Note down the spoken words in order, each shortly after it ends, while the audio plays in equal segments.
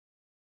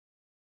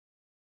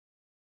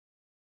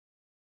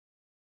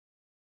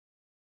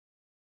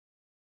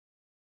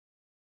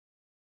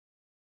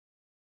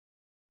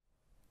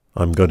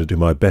I'm going to do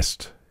my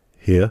best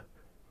here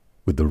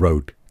with the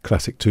Rode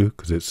Classic 2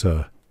 because it's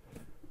a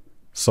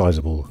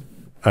sizable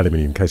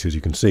aluminium case, as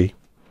you can see.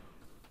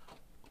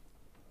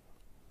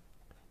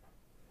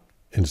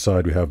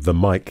 Inside we have the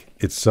mic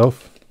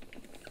itself.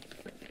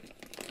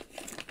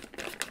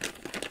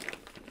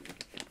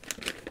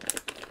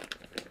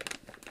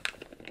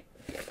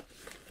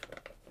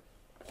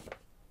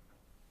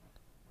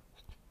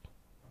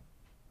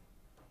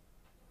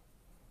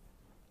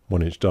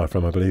 One-inch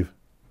diaphragm, I believe.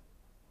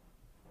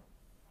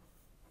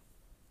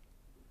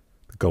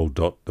 The gold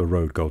dot, the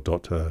Rode gold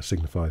dot,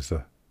 signifies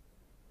the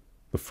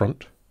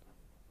front.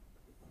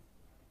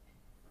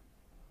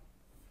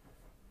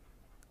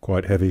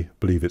 Quite heavy, I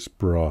believe it's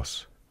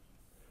brass.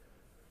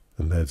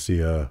 And there's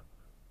the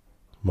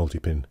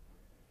multi-pin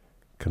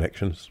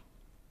connections.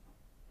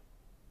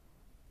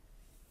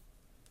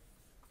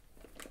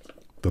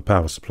 The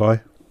power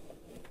supply,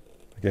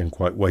 again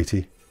quite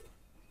weighty.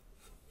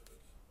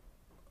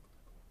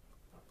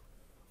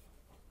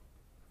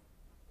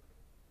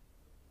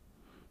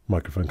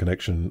 Microphone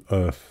connection,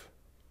 earth,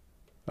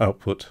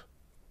 output,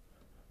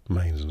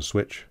 mains and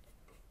switch.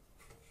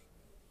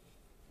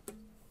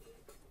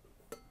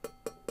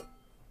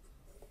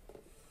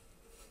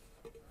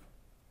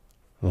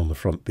 And on the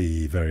front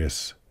the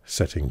various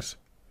settings,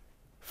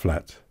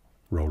 flat,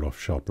 roll off,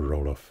 sharper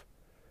roll off,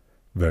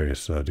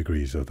 various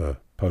degrees of the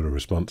polar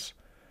response,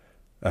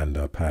 and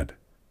a pad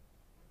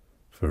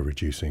for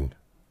reducing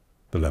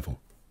the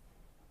level.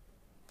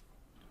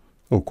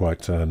 All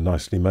quite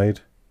nicely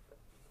made.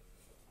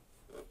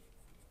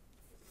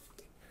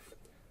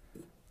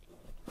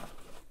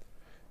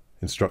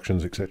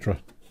 Instructions, etc.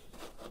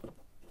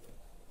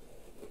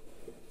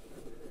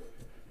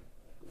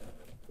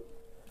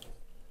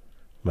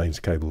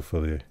 Mains cable for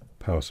the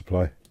power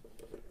supply.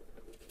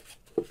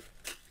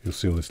 You'll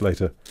see all this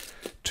later.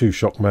 2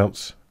 shock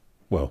mounts.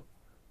 Well,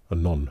 a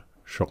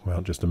non-shock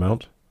mount, just a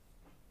mount.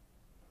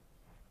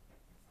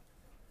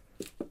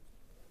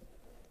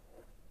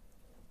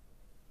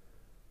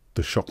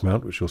 The shock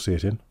mount, which you'll see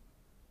it in.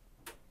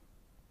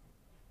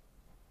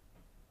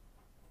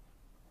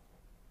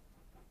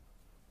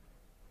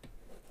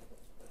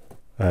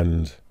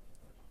 And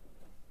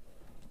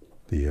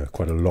the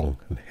quite a long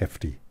and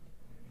hefty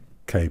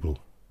cable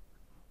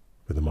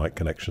with the mic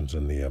connections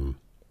and the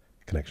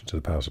connection to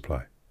the power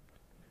supply.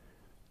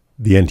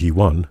 The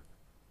NT1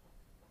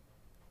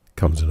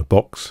 comes in a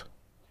box.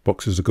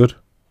 Boxes are good.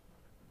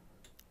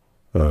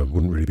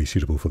 Wouldn't really be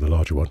suitable for the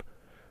larger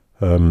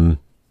one.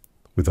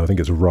 With, I think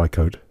it's a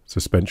Rycote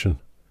suspension,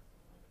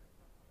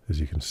 as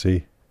you can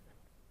see.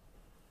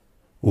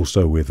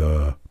 Also with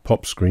a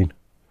pop screen,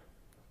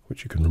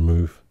 which you can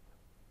remove.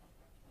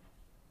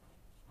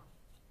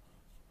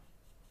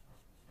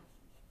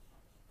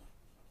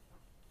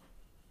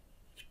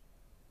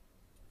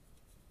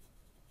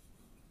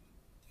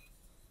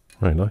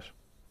 Very nice.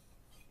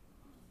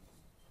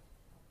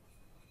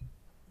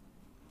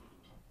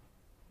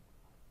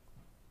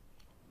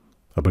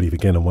 I believe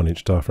again a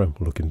 1-inch diaphragm.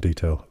 We'll look in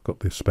detail. I've got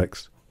the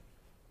specs.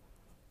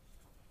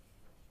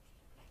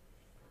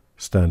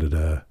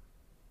 Standard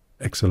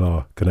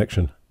XLR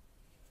connection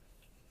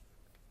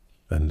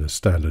and a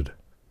standard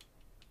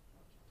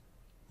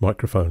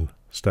microphone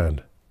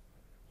stand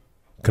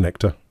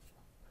connector.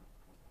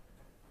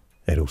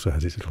 It also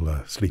has its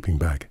little sleeping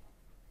bag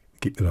to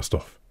keep the dust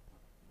off.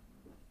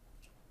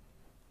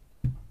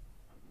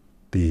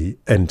 The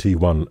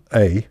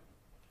NT1a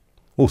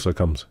also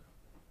comes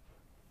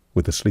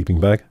with a sleeping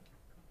bag.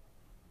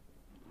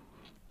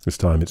 This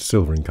time it's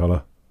silver in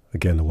colour,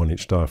 again a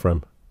 1-inch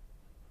diaphragm,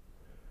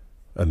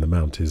 and the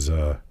mount is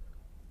an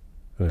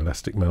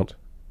elastic mount.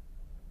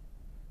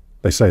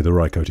 They say the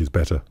Rycote is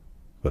better,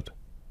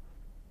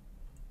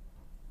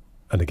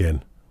 and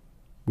again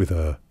with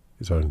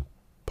its own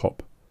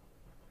pop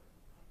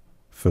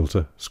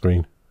filter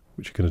screen,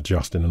 which you can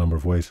adjust in a number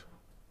of ways.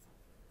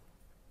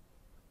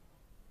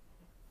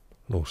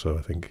 And also,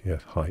 I think,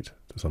 yes, height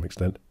to some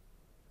extent.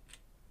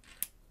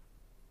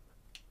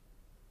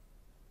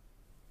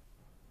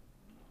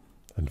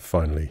 And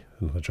finally,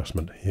 an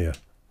adjustment here.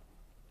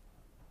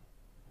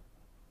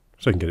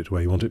 So you can get it to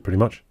where you want it, pretty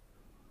much.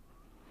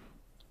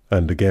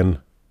 And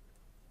again,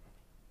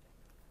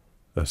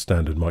 a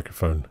standard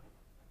microphone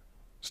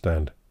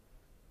stand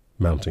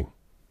mounting.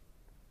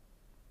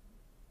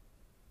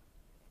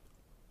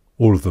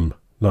 All of them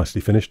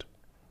nicely finished.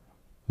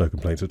 No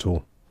complaints at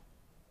all.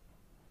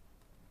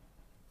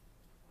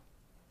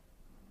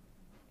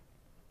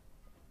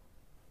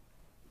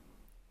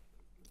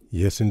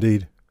 Yes,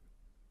 indeed.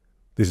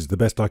 This is the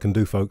best I can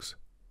do, folks.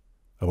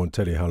 I won't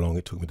tell you how long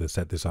it took me to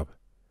set this up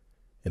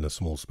in a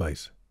small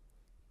space.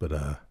 But,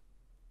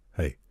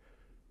 hey,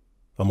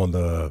 I'm on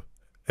the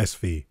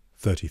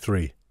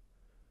SV33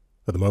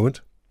 at the moment.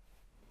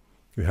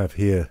 You have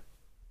here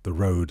the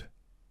Rode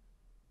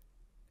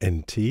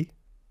NT,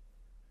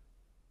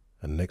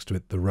 and next to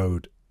it the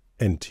Rode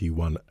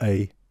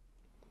NT1a,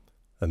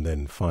 and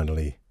then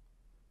finally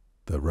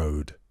the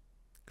Rode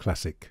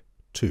Classic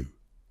 2.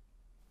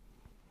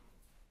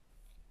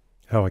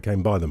 How I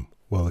came by them?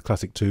 Well, the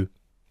Classic 2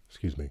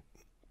 excuse me.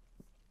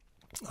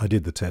 I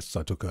did the tests.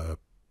 I took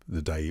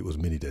the day it was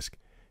mini disc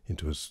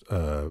into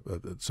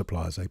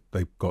suppliers.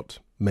 They got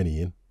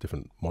many in,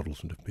 different models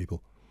from different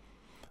people,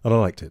 and I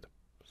liked it.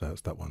 So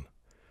that's that one.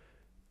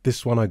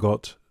 This one I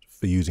got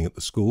for using at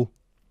the school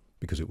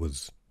because it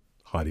was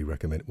highly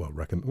recommended. Well,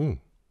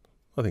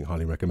 I think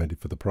highly recommended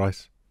for the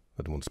price.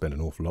 I didn't want to spend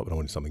an awful lot, but I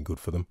wanted something good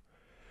for them.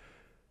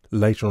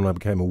 Later on, I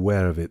became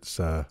aware of its.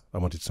 I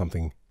wanted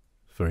something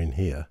for in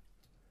here,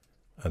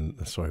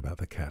 and sorry about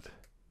the cat.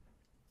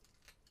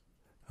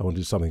 I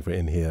wanted something for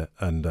in here,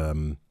 and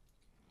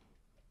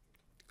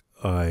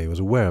I was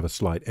aware of a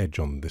slight edge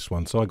on this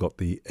one, so I got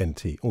the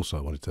NT. Also,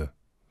 I wanted to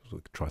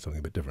try something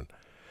a bit different.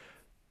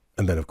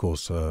 And then, of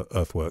course,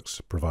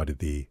 Earthworks provided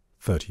the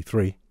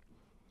 33,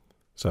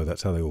 so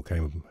that's how they all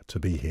came to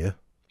be here.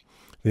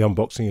 The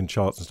unboxing and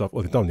charts and stuff,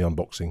 well, they've done the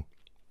unboxing.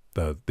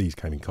 These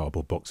came in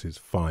cardboard boxes,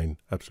 fine,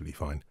 absolutely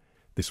fine.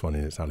 This one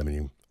in its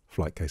aluminium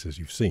flight case, as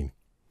you've seen,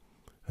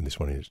 and this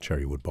one in its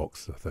cherry wood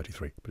box, the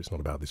 33, but it's not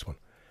about this one.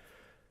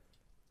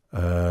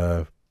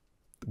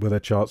 Were there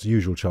charts,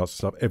 usual charts and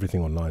stuff,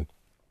 everything online.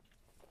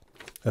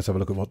 Let's have a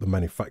look at what the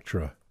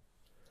manufacturer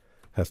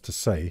has to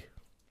say.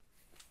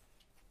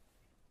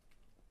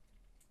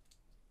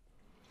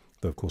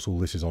 Though, of course, all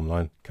this is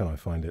online. Can I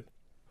find it?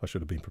 I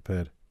should have been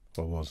prepared.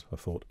 I was, I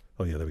thought.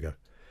 Oh, yeah, there we go.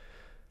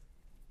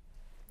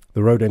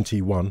 The Rode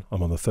NT1,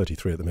 I'm on the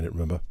 33 at the minute,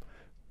 remember.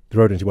 The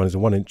Rode NT1 is a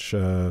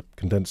 1-inch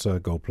condenser,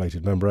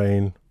 gold-plated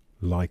membrane,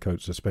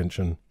 Lie-Coat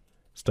suspension,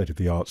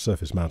 state-of-the-art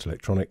surface mount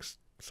electronics,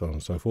 so on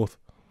and so forth.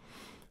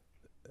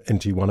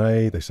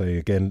 NT1a, they say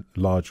again,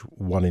 large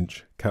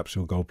 1-inch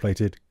capsule,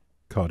 gold-plated,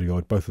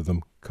 cardioid, both of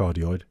them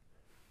cardioid.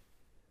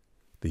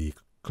 The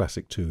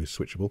Classic 2 is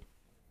switchable.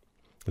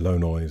 Low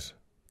noise,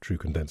 true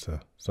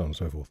condenser, so on and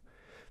so forth.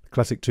 The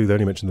Classic 2, they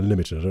only mentioned the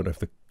Limited. I don't know if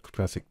the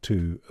Classic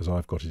 2, as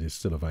I've got it, is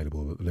still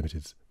available, but the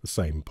Limited's the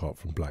same apart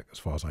from black, as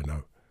far as I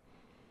know.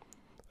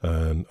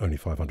 And only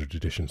 500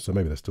 editions, so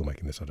maybe they're still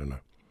making this, I don't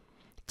know.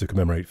 To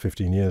commemorate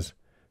 15 years.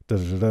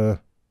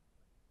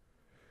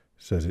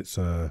 Says it's,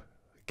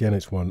 again,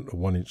 it's a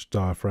 1-inch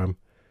diaphragm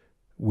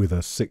with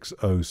a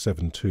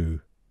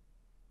 6072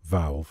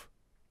 valve,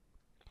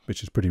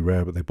 which is pretty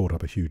rare, but they bought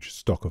up a huge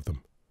stock of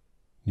them.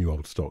 New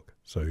old stock,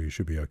 so you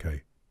should be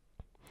okay.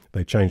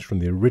 They changed from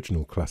the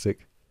original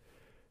Classic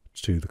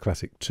to the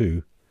Classic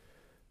 2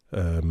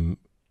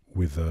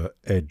 with a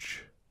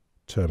edge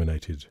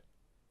terminated,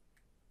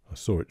 I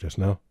saw it just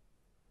now,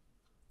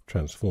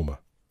 transformer.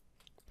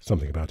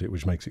 Something about it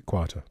which makes it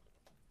quieter.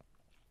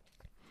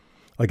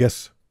 I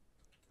guess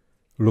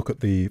look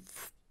at the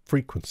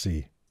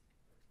frequency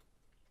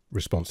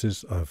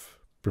responses. I've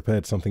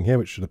prepared something here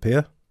which should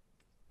appear.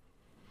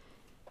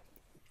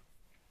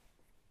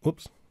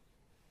 Whoops.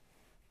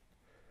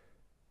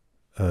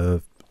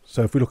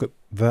 So if we look at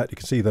that, you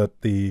can see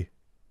that the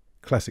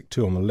Classic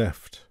 2 on the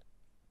left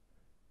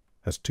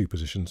has 2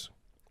 positions.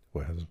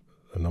 Well, it has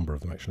a number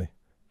of them actually.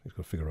 It's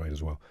got figure 8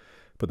 as well.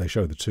 But they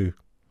show the 2.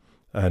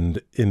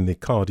 And in the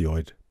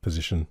cardioid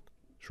position,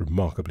 it's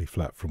remarkably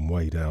flat from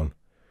way down,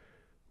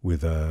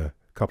 with a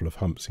couple of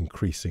humps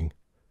increasing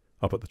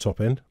up at the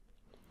top end.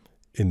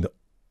 In the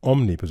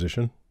omni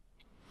position,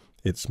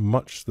 it's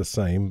much the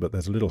same, but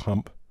there's a little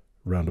hump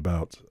around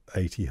about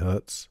 80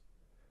 Hertz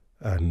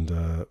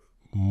and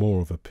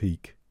more of a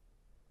peak,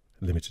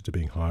 limited to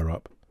being higher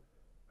up,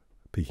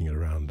 peaking at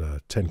around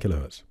 10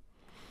 kilohertz.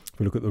 If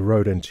we look at the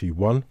Rode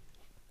NT1,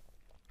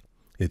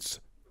 it's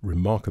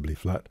remarkably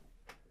flat,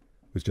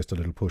 with just a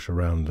little push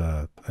around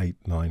 8,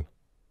 9,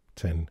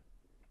 10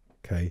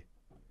 K.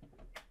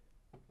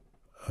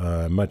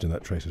 Imagine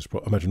that trace is.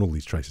 Imagine all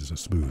these traces are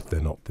smooth.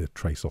 They're not. They're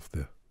trace off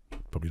the.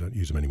 Probably don't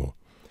use them anymore.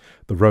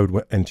 The Rode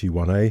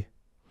NT1a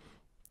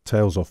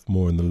tails off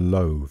more in the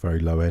low, very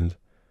low end.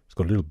 It's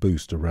got a little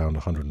boost around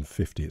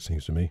 150. It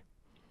seems to me.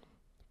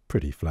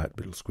 Pretty flat,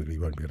 but little squiggly.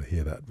 You won't be able to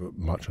hear that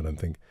much, I don't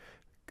think.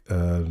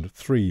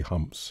 3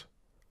 humps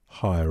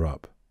higher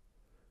up,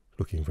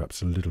 looking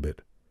perhaps a little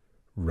bit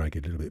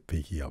ragged, a little bit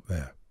peaky up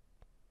there.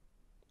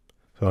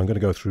 So I'm going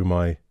to go through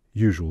my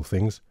usual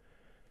things.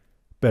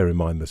 Bear in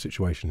mind the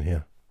situation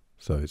here,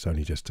 so it's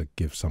only just to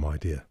give some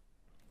idea.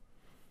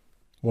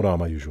 What are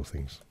my usual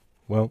things?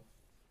 Well,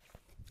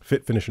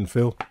 fit, finish and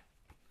fill.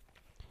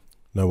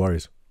 No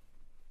worries.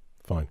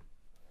 Fine.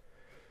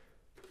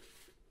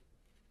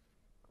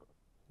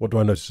 What do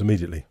I notice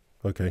immediately?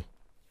 Okay.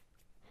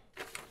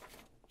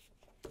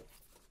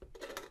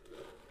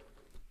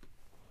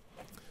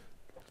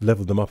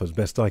 Leveled them up as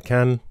best I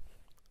can.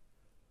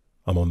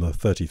 I'm on the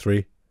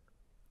 33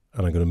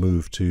 and I'm going to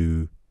move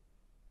to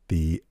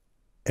the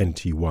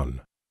NT1.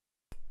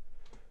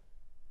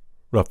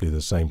 Roughly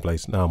the same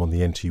place. Now I'm on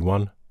the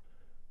NT1.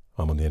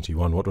 I'm on the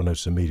NT1. What do I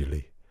notice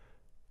immediately?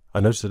 I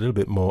notice a little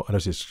bit more. I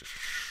notice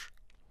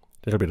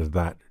a little bit of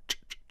that.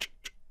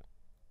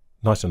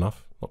 Nice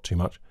enough, not too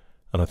much.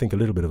 And I think a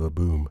little bit of a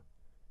boom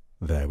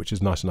there, which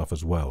is nice enough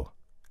as well.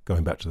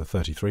 Going back to the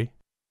 33.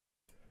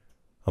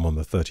 I'm on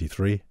the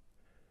 33.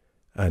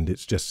 And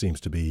it just seems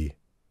to be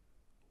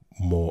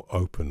more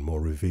open,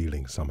 more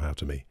revealing somehow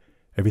to me.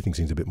 everything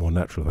seems a bit more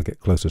natural. If I get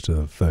closer to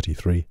the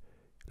 33, a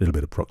little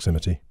bit of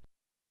proximity.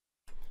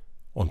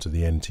 Onto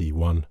the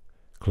NT1,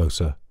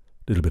 closer, a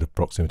little bit of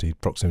proximity.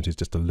 Proximity is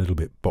just a little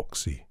bit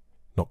boxy,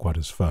 not quite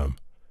as firm,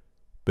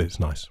 but it's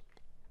nice.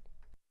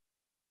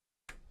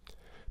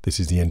 This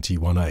is the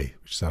NT1a,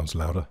 which sounds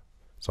louder.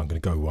 So I'm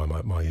going to go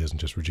by my ears and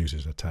just reduce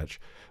it a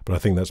touch. But I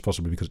think that's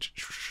possibly because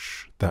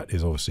that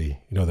is obviously,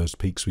 you know, those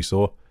peaks we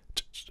saw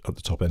at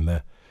the top end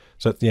there.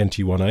 So that's the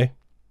NT1a.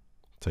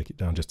 Take it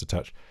down just a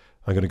touch.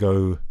 I'm going to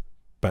go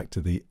back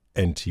to the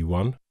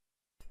NT1.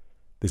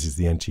 This is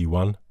the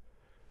NT1.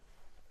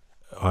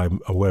 I'm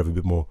aware of a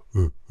bit more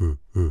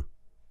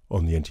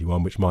on the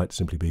NT1, which might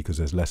simply be because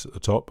there's less at the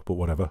top, but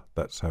whatever.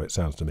 That's how it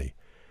sounds to me.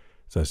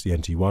 So that's the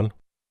NT1.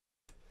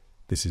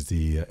 This is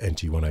the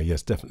NT1a.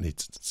 Yes, definitely.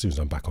 As soon as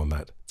I'm back on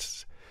that,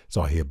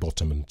 so I hear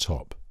bottom and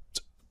top. It's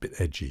a bit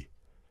edgy.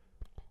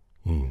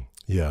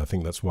 Yeah, I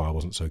think that's why I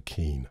wasn't so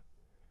keen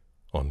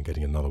on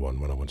getting another one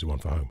when I wanted one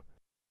for home.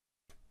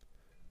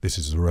 This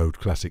is the Rode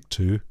Classic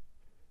 2.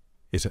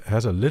 It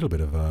has a little bit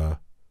of the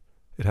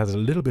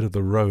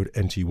Rode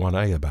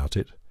NT1a about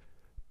it,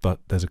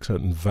 but there's a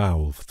certain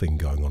valve thing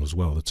going on as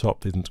well. The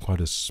top isn't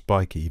quite as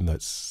spiky, even though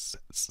it's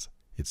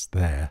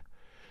there,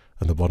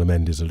 and the bottom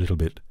end is a little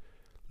bit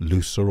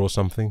looser or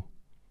something.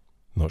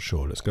 Not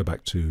sure. Let's go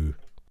back to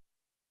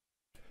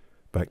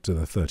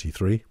the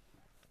 33,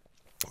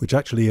 which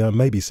actually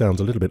maybe sounds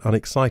a little bit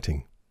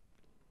unexciting.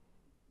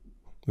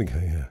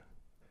 Okay, yeah.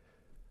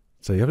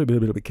 So you have to be a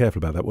little bit careful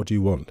about that. What do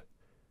you want?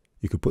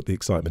 You could put the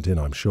excitement in,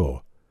 I'm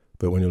sure,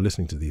 but when you're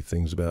listening to these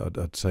things,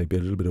 I'd say be a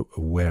little bit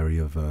wary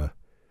of if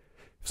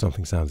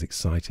something sounds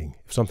exciting.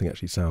 If something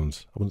actually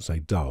sounds, I wouldn't say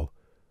dull,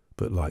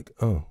 but like,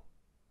 oh,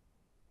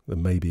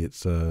 then maybe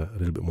it's a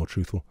little bit more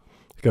truthful.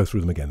 Go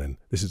through them again then.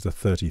 This is the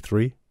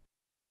 33.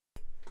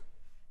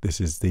 This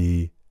is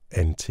the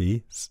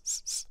NT.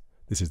 This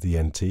is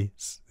the NT.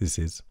 This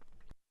is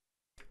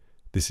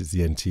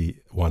the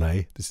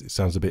NT1a. It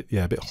sounds a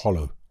bit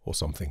hollow or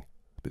something,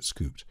 a bit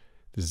scooped.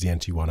 This is the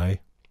NT1a.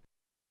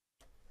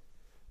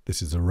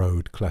 This is the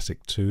Rode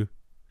Classic 2.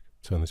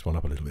 Turn this one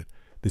up a little bit.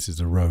 This is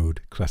the Rode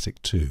Classic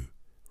 2.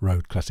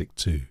 Rode Classic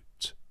 2.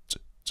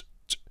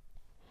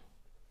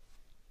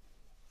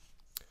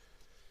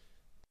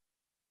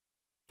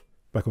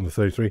 Back on the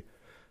 33.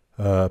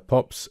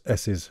 Pops,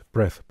 S's,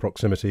 breath,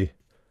 proximity,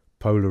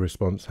 polar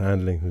response,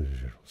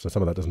 handling. So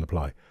some of that doesn't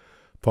apply.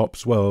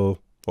 Pops, well,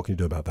 what can you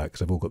do about that?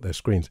 Because they've all got their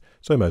screens.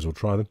 So you may as well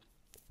try them.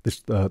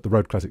 This the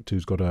Rode Classic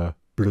 2's got a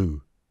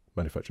blue,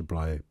 manufactured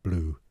by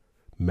blue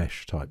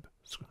mesh type.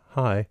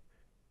 Hi,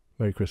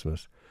 Merry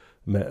Christmas.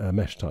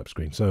 Mesh type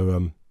screen.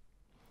 So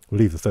we'll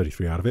leave the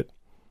 33 out of it.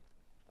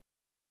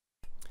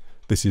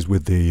 This is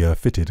with the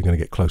fitted. I'm going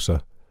to get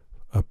closer.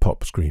 A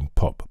pop screen.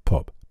 Pop,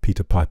 pop.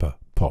 Peter Piper.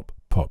 Pop,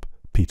 pop.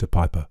 Peter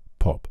Piper.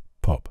 Pop,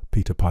 pop.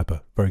 Peter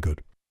Piper. Very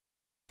good.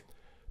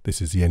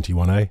 This is the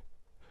NT1a.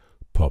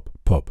 Pop,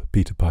 pop.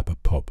 Peter Piper.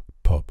 Pop,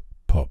 pop,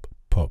 pop,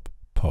 pop,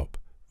 pop.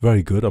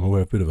 Very good. I'm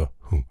aware of a bit of a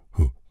hoo,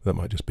 hoo. That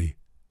might just be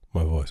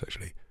my voice,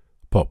 actually.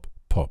 Pop,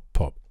 pop,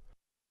 pop.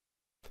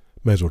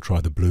 May as well try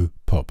the blue.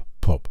 Pop,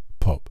 pop,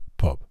 pop,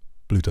 pop.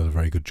 Blue does a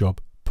very good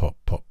job. Pop,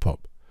 pop,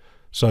 pop.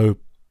 So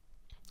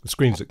the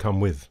screens that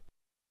come with,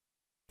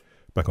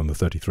 back on the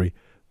 33,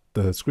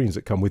 the screens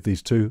that come with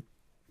these two,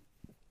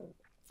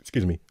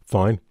 excuse me,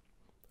 fine.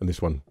 And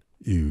this one,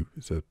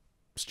 it's a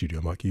studio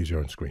mic, use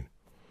your own screen.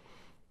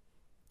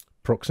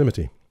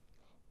 Proximity.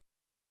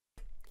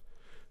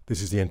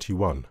 This is the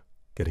NT1,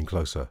 getting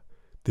closer.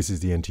 This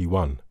is the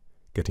NT1,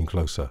 getting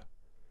closer.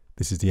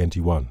 This is the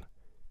NT1,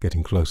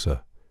 getting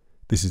closer.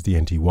 This is the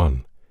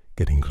NT1,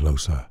 getting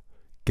closer,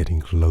 getting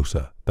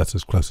closer. That's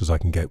as close as I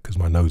can get because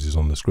my nose is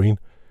on the screen.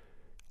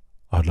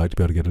 I'd like to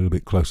be able to get a little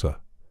bit closer.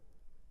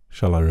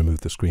 Shall I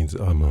remove the screens?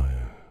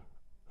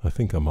 I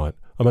think I might.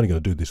 I'm only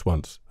going to do this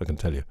once, I can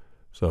tell you.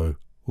 So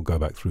we'll go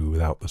back through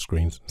without the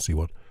screens and see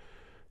what.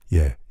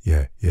 Yeah.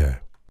 This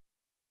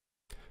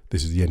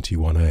is the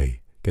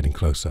NT1a, getting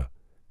closer.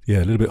 Yeah,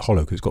 a little bit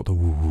hollow because it's got the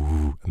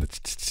woo and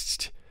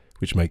the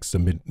which makes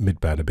the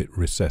mid-band a bit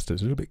recessed.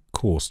 It's a little bit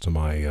coarse to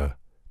my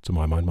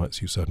mind. Might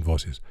suit certain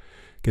voices.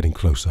 Getting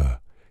closer,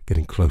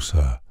 getting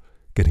closer,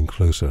 getting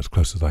closer, as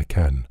close as I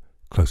can,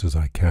 close as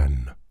I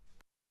can.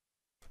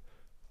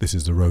 This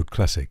is the Rode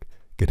Classic,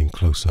 getting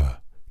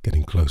closer,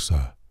 getting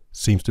closer.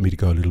 Seems to me to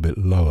go a little bit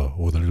lower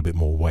or with a little bit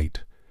more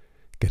weight.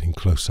 Getting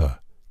closer,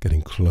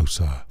 getting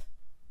closer.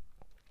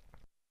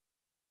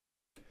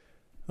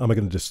 Am I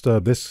going to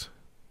disturb this?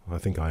 I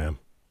think I am.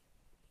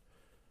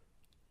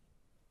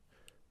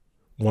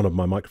 One of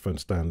my microphone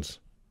stands,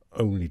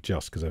 only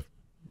just because of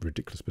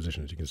ridiculous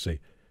position, as you can see,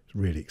 it's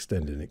really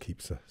extended and it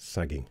keeps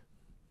sagging.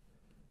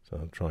 So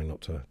I'm trying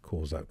not to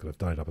cause that because I've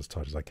done it up as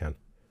tight as I can.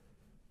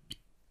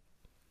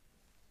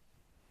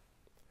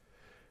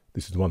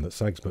 This is the one that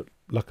sags, but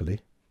luckily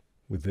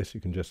with this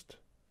you can just,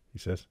 he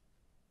says,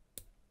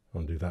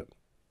 undo that.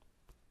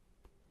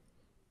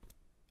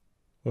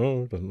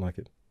 Oh, doesn't like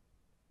it.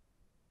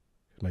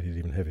 It's made it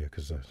even heavier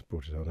because I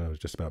brought it out. I was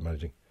just about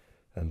managing.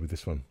 And with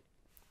this one,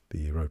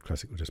 the Rode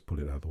Classic will just pull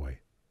it out of the way.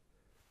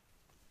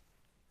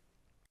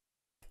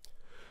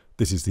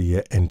 This is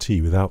the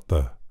NT without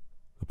the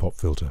pop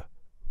filter.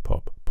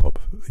 Pop,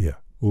 yeah.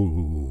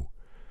 Ooh.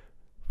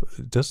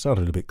 It does sound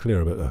a little bit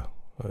clearer,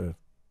 but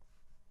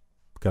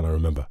can I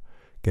remember?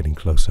 Getting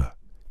closer,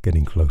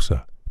 getting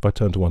closer. If I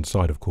turn to one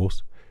side, of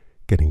course,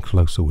 getting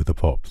closer with the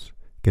pops.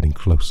 Getting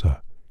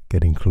closer,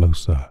 getting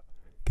closer,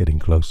 getting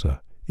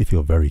closer. If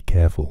you're very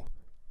careful,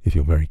 if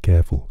you're very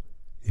careful,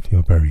 if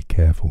you're very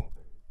careful,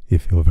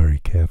 if you're very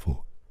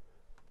careful.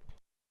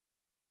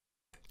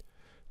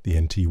 The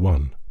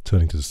NT1,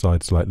 turning to the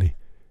side slightly,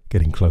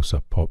 getting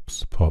closer,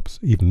 pops, pops.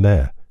 Even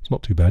there, it's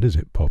not too bad, is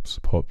it? Pops,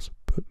 pops,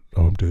 but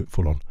I won't do it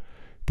full on.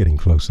 Getting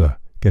closer,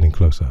 getting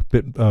closer.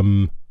 Bit,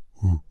 when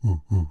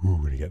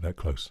you get that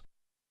close.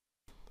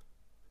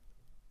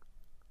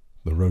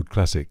 The Road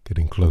Classic,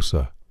 getting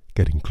closer,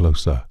 getting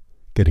closer,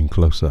 getting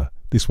closer.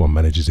 This one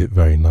manages it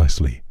very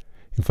nicely.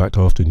 In fact,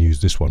 I often use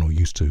this one, or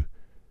used to,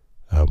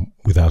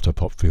 without a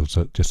pop field,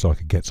 so just so I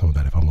could get some of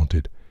that if I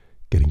wanted.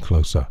 Getting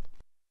closer.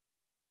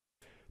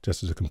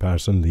 Just as a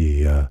comparison,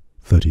 the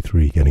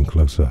 33, getting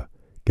closer,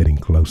 getting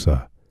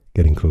closer,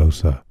 getting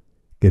closer,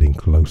 getting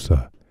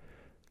closer.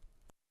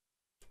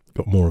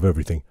 Got more of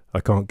everything. I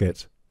can't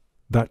get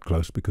that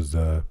close because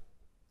the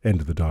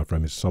end of the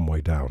diaphragm is some way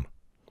down.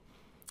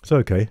 So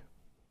okay,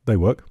 they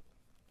work.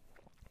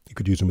 You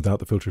could use them without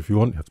the filter if you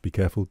want. You have to be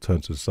careful. Turn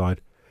to the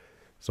side.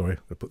 Sorry, I'm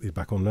going to put these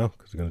back on now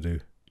because I'm going to do...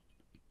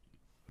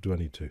 What do I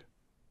need to?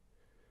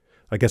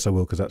 I guess I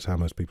will, because that's how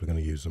most people are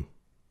going to use them.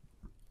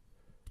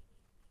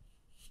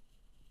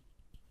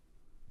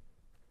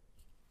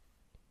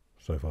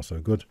 So far so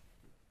good.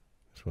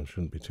 This one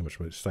shouldn't be too much,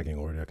 but it's sagging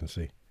already, I can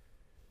see.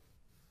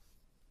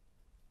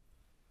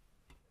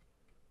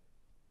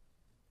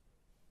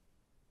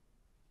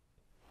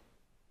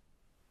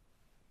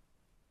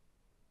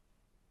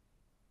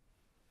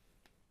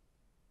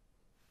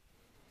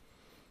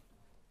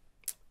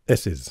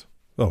 S's.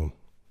 Oh,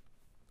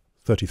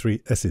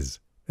 33 S's.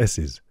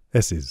 S's.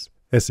 S's.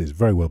 S's.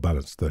 Very well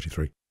balanced,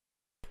 33.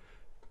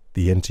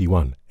 The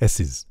NT1.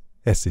 S's.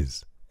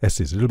 S's.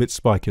 S's. A little bit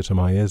spikier to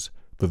my ears,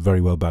 but very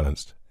well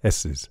balanced.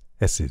 S's.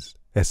 S's.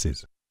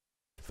 S's.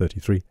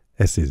 33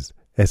 S's.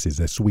 S's.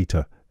 They're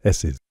sweeter.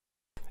 S's.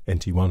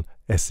 NT1.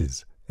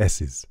 S's.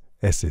 S's.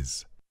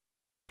 S's.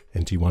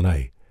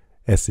 NT1a.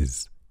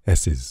 S's.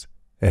 S's.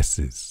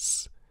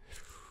 S's.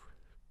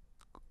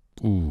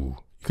 Ooh.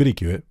 You could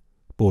EQ it.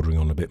 Bordering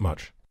on a bit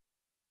much.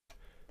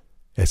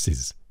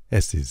 S's,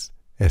 S's,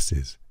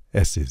 S's,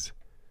 S's.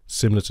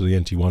 Similar to the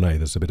NT1a,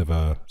 there's a bit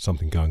of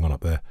something going on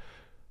up there.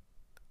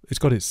 It's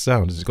got its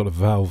sound, it's got a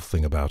valve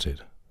thing about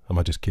it. Am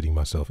I just kidding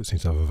myself? It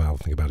seems to have a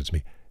valve thing about it to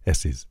me.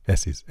 S's,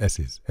 S's,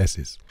 S's,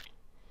 S's.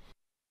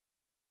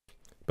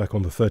 Back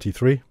on the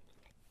 33.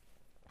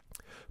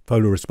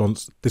 Polar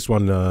response. This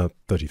one,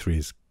 33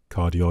 is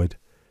cardioid.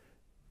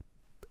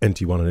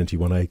 NT1 and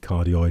NT1a,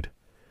 cardioid.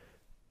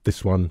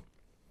 This one,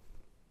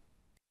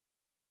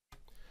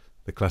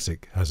 the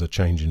Classic, has a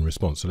change in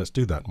response, so let's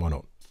do that. Why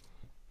not?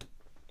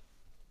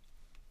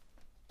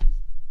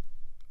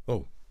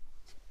 Oh,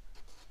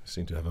 I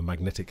seem to have a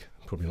magnetic,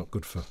 probably not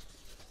good for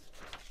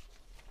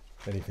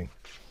anything.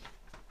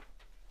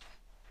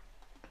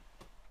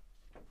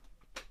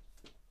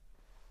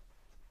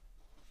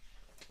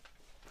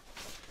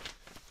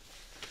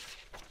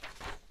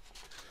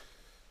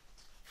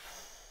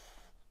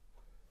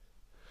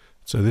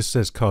 So this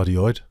says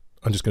cardioid.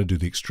 I'm just going to do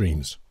the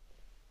extremes.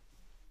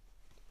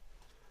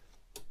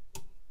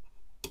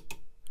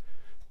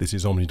 This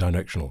is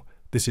omnidirectional.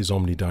 This is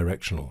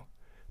omnidirectional.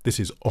 This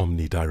is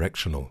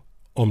omnidirectional.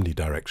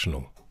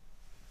 Omnidirectional.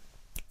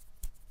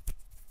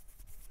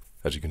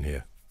 As you can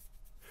hear.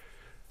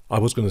 I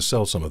was going to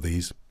sell some of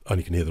these,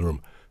 only can hear the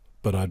room,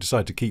 but I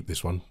decided to keep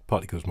this one,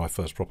 partly because it's my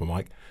first proper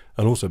mic,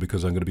 and also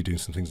because I'm going to be doing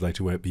some things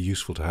later where it'd be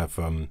useful to have,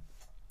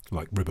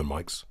 like ribbon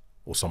mics,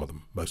 or some of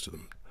them, most of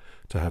them,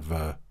 to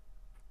have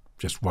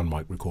just one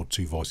mic record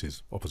two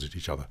voices opposite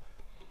each other.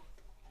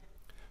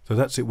 So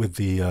that's it with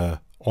the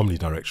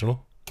omnidirectional.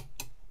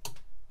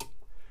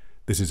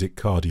 This is it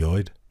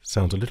cardioid.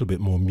 Sounds a little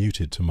bit more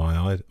muted to my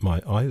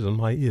eyes and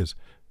my ears.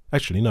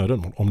 Actually, no, I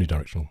don't want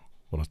omnidirectional.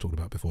 What I was talking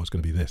about before is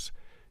going to be this.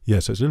 Yeah,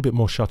 so it's a little bit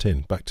more shut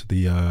in. Back to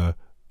the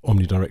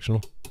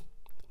omnidirectional.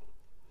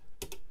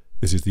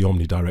 This is the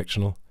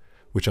omnidirectional,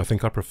 which I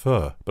think I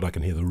prefer, but I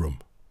can hear the room.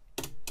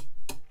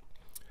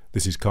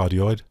 This is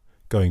cardioid,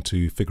 going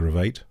to figure of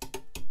 8.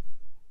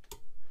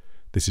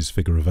 This is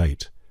figure of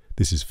 8.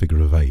 This is figure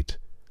of 8.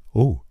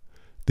 Oh,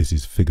 this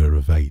is figure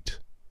of 8.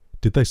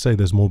 Did they say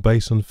there's more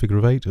bass on figure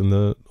of 8? And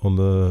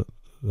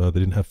they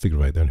didn't have figure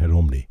of 8, they only had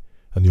omni.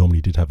 And the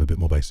omni did have a bit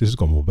more bass. This has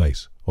got more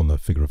bass on the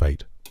figure of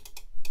 8.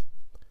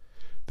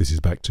 This is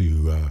back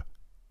to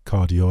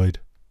cardioid.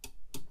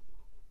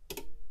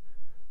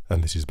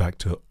 And this is back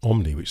to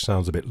omni, which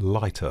sounds a bit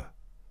lighter.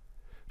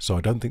 So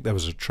I don't think there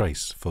was a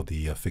trace for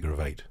the figure of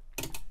 8.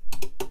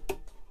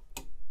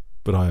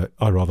 But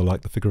I rather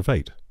like the figure of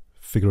 8.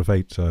 Figure of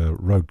 8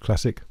 Road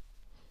Classic.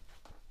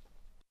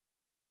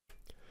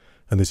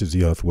 And this is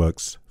the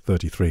Earthworks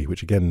 33,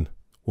 which again,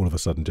 all of a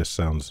sudden just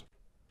sounds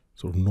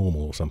sort of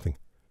normal or something.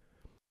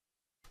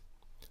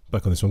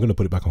 Back on this one. I'm going to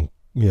put it back on.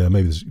 Yeah,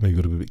 maybe you've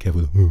got to be a bit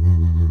careful.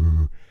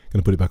 Going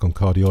to put it back on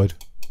cardioid.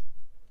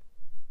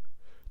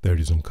 There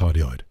it is on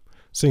cardioid.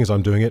 Seeing as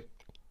I'm doing it,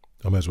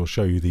 I may as well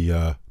show you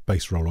the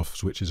bass roll-off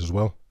switches as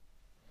well.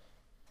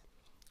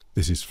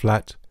 This is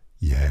flat.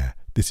 Yeah.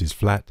 This is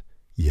flat.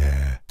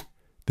 Yeah.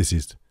 This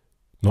is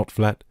not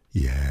flat.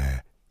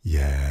 Yeah.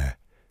 Yeah.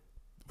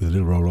 With a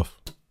little roll-off.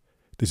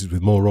 This is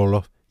with more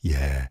roll-off.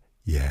 Yeah.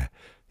 Yeah.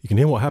 You can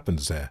hear what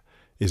happens there.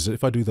 Is that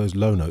if I do those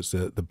low notes,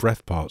 the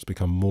breath parts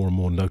become more and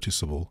more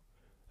noticeable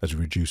as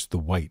we reduce the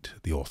weight,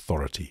 the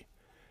authority.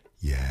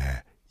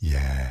 Yeah,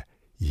 yeah,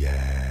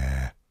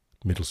 yeah.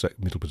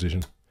 Middle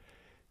position.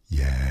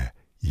 Yeah,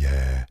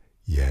 yeah,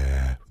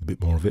 yeah. A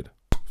bit more of it.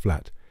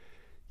 Flat.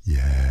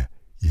 Yeah,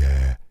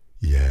 yeah,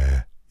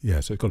 yeah. Yeah,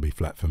 so it's got to be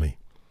flat for me.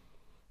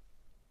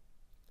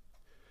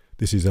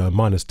 This is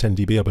minus 10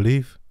 dB, I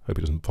believe. Hope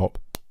it doesn't pop.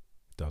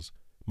 It does.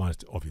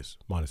 Obvious.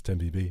 Minus 10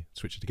 dB.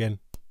 Switch it again.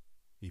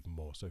 Even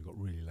more, so we've got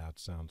really loud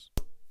sounds.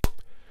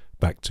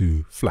 Back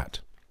to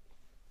flat.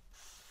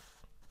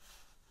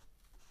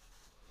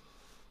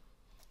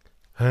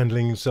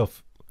 Handling and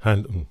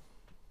self-induced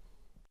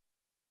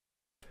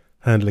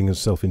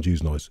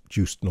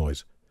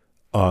noise.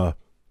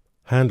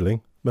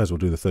 Handling, may as well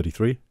do the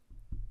 33.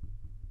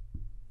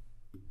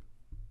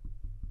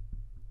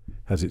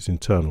 Has its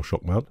internal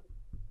shock mount.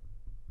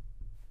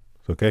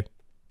 It's okay.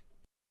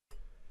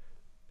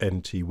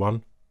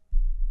 NT1.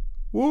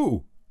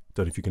 Woo!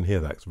 Don't know if you can hear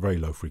that, it's very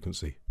low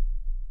frequency.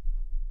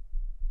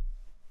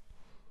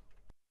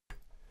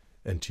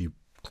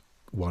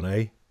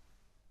 NT1a,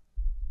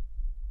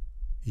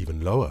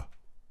 even lower.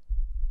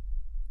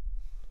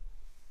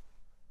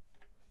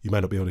 You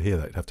may not be able to hear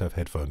that, you'd have to have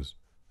headphones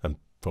and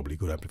probably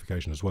good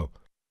amplification as well.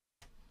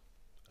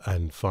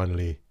 And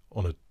finally,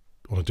 on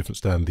a different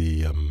stand,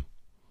 the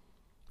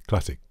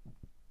classic.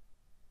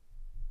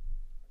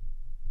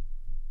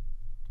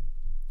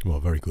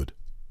 Well, very good.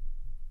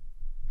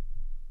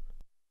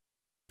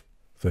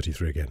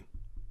 33 again.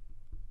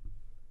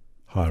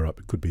 Higher up,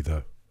 it could be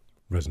the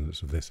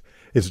resonance of this.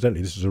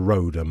 Incidentally, this is a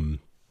Rode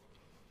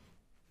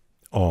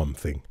arm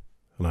thing,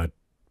 and I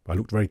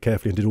looked very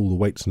carefully and did all the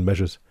weights and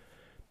measures,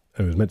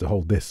 and it was meant to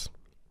hold this.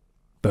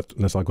 But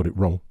unless I got it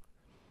wrong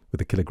with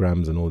the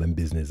kilograms and all them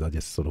business, I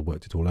just sort of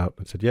worked it all out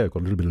and said, yeah, I've got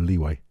a little bit of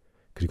leeway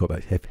because you've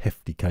got that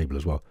hefty cable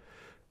as well,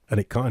 and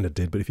it kind of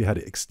did. But if you had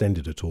it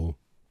extended at all,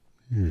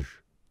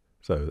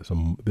 so it's a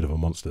bit of a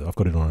monster. I've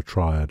got it on a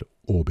triad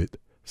orbit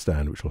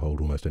stand which will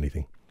hold almost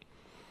anything.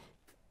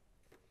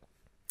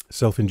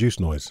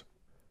 Self-induced noise.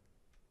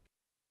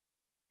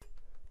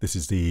 This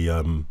is the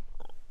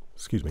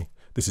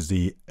this is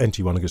the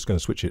NT1. I'm just going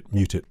to switch it,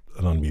 mute it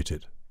and unmute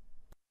it.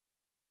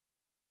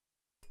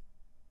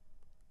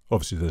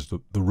 Obviously there's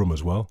the room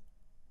as well.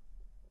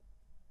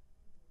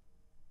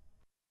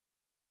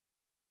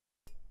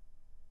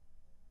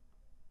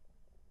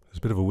 There's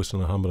a bit of a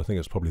whistle and a hum, but I think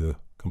it's probably the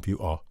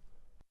computer.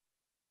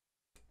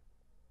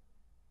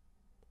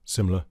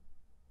 Similar.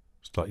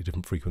 Slightly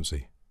different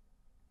frequency.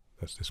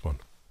 That's this one,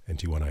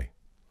 NT1a.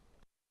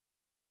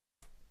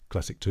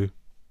 Classic 2.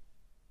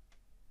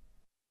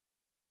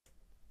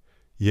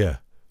 Yeah,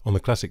 on the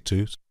Classic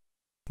 2,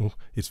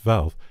 it's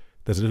valve.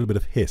 There's a little bit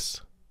of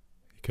hiss.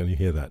 Can you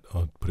hear that?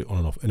 I'll put it on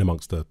and off, in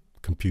amongst the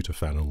computer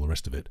fan and all the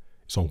rest of it.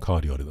 It's on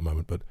cardioid at the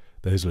moment, but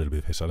there is a little bit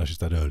of hiss. I noticed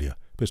that earlier,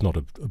 but it's not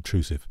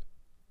obtrusive.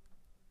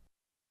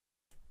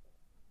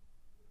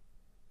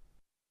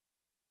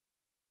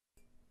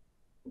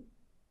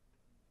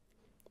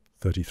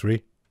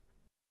 .33.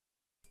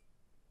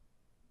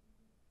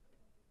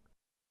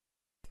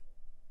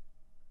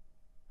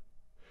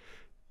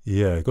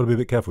 Yeah, got to be a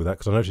bit careful with that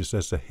because I noticed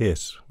there's a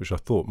hiss, which I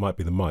thought might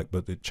be the mic,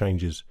 but it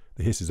changes.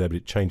 The hiss is there, but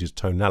it changes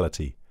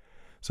tonality.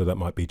 So that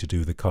might be to do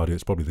with the cardio.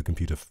 It's probably the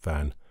computer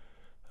fan,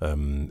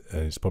 and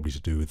it's probably to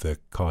do with the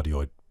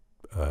cardioid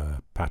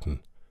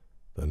pattern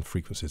and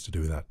frequencies to do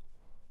with that.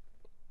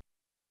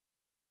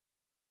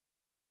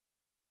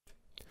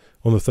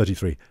 On the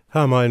 33,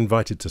 how am I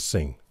invited to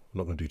sing? I'm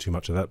not going to do too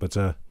much of that, but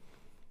don't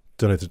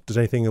know if there's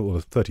anything. Well,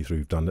 the 33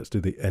 we've done. Let's do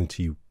the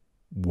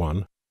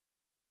NT1.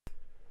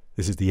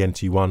 This is the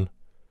NT1.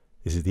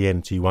 This is the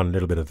NT1. A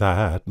little bit of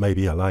that.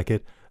 Maybe I like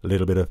it. A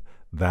little bit of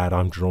that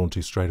I'm drawn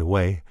to straight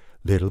away.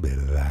 Little bit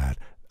of that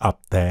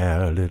up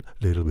there.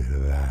 Little bit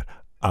of that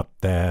up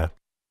there.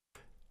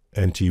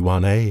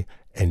 NT1a,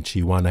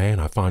 NT1a,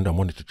 and I find I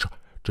wanted to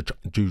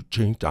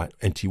change that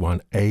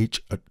NT1a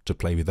to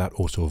play with that.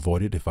 Also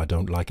avoid it if I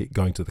don't like it.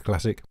 Going to the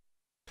classic.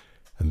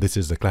 And this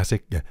is the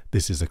classic. Yeah,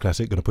 this is the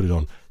classic. Going to put it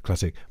on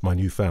classic. My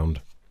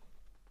newfound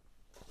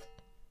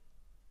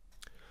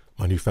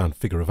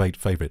figure of 8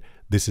 favorite.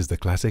 This is the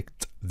classic.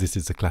 This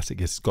is the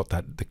classic. Yes, it's got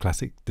that. The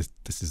classic. This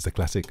is the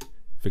classic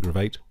figure of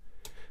 8.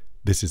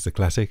 This is the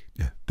classic.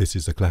 Yeah, this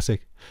is the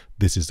classic.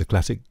 This is the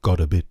classic. Got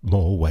a bit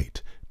more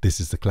weight. This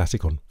is the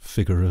classic on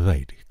figure of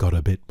 8. Got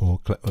a bit more.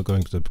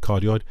 Going to the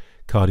cardioid.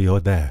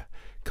 Cardioid there.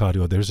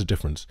 Cardioid. There is a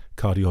difference.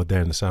 Cardioid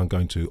there, and the sound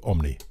going to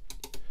omni.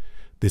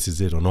 This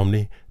is it on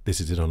omni. This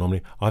is it on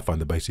omni. I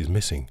find the bass is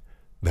missing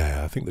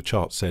there. I think the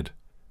chart said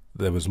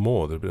there was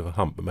more. There's a bit of a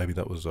hump, but maybe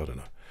that was, I don't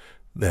know.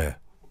 There,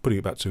 putting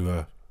it back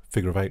to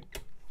figure of 8.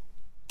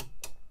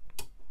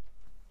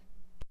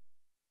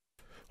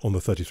 On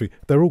the 33,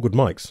 they're all good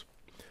mics.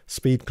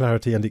 Speed,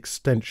 clarity, and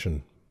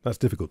extension. That's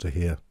difficult to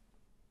hear.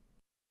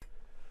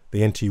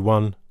 The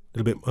NT1, a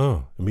little bit,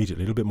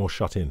 immediately, a little bit more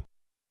shut in.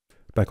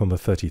 Back on the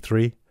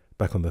 33,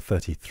 back on the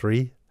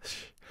 33,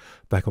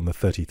 back on the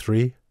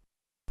 33,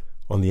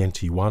 on the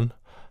NT1,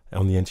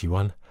 on the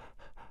NT1.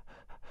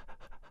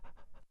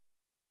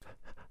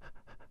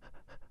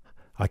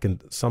 I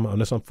can,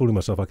 unless I'm fooling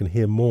myself, I can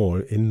hear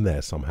more in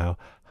there somehow.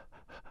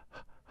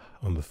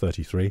 On the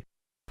 33.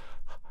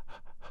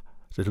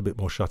 It's a little bit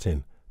more shut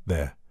in.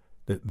 There.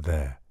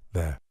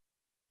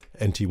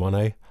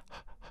 NT1a.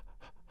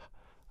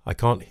 I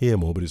can't hear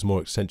more, but it's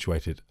more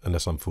accentuated,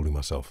 unless I'm fooling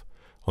myself,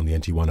 on the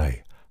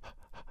NT1a.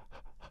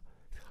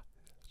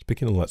 It's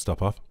picking all that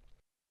stuff up.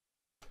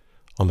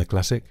 On the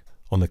classic,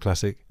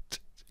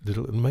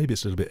 maybe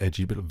it's a little bit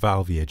edgy, a bit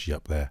valvey edgy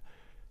up there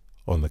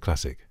on the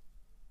classic.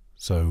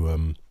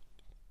 So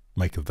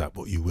make of that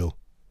what you will.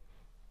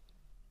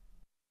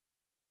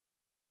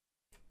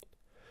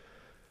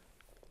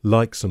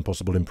 Likes and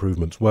possible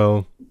improvements.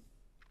 Well,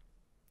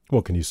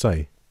 what can you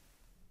say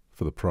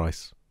for the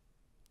price?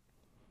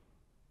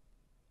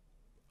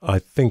 I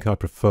think I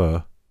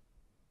prefer,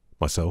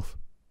 myself,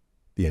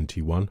 the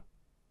NT1.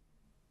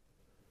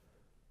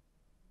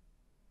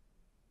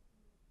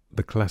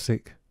 The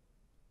classic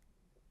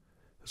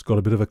has got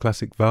a bit of a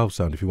classic valve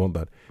sound if you want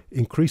that.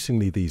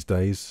 Increasingly these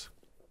days,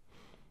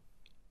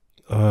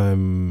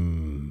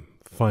 I'm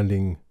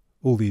finding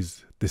all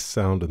this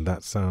sound and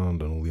that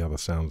sound and all the other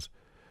sounds.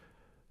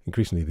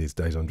 Increasingly these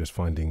days, I'm just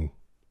finding,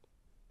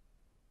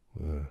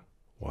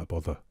 why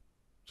bother?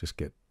 Just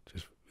pick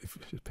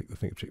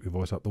the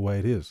voice up the way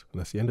it is, and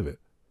that's the end of it.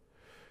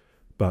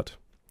 But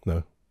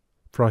no,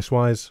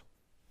 price-wise,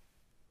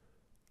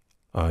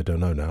 I don't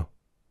know now.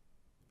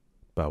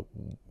 About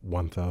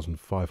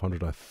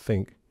 1,500, I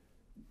think.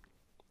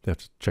 You have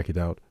to check it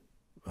out.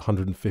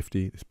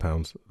 150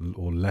 pounds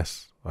or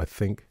less, I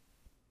think.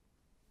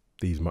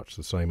 These much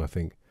the same, I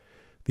think.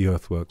 The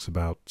Earthworks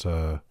about,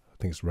 I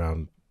think it's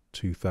around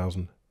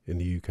 2,000 in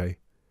the UK.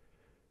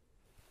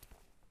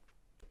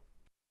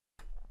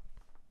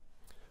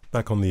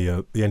 Back on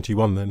the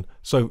NT1 then.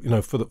 So, you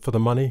know, for the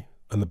money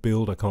and the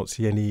build, I can't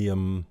see any.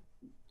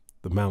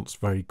 The mount's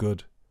very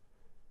good.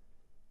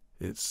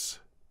 Yeah.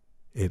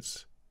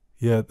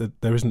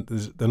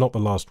 They're not the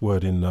last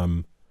word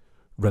in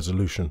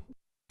resolution.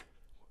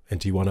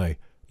 NT1a,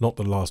 not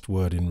the last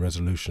word in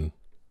resolution.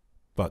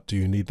 But do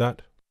you need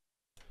that?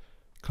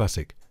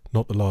 Classic,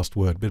 not the last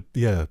word. But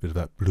yeah, a bit of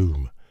that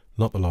bloom.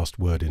 Not the last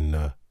word in.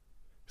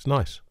 It's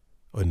nice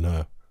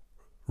in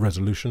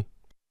resolution.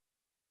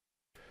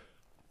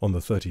 On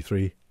the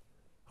 33,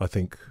 I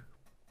think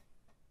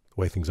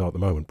the way things are at the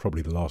moment,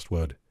 probably the last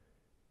word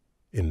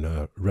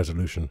in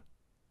resolution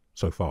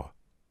so far.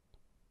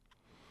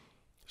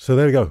 So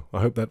there we go.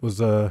 I hope that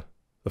was of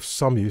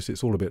some use.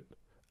 It's all a bit,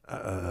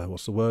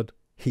 what's the word?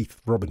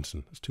 Heath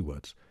Robinson. That's 2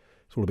 words.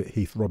 It's all a bit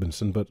Heath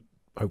Robinson, but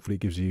hopefully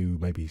it gives you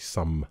maybe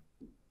some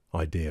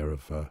idea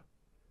of the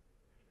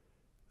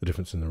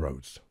difference in the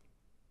roads.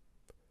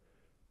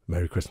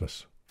 Merry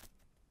Christmas.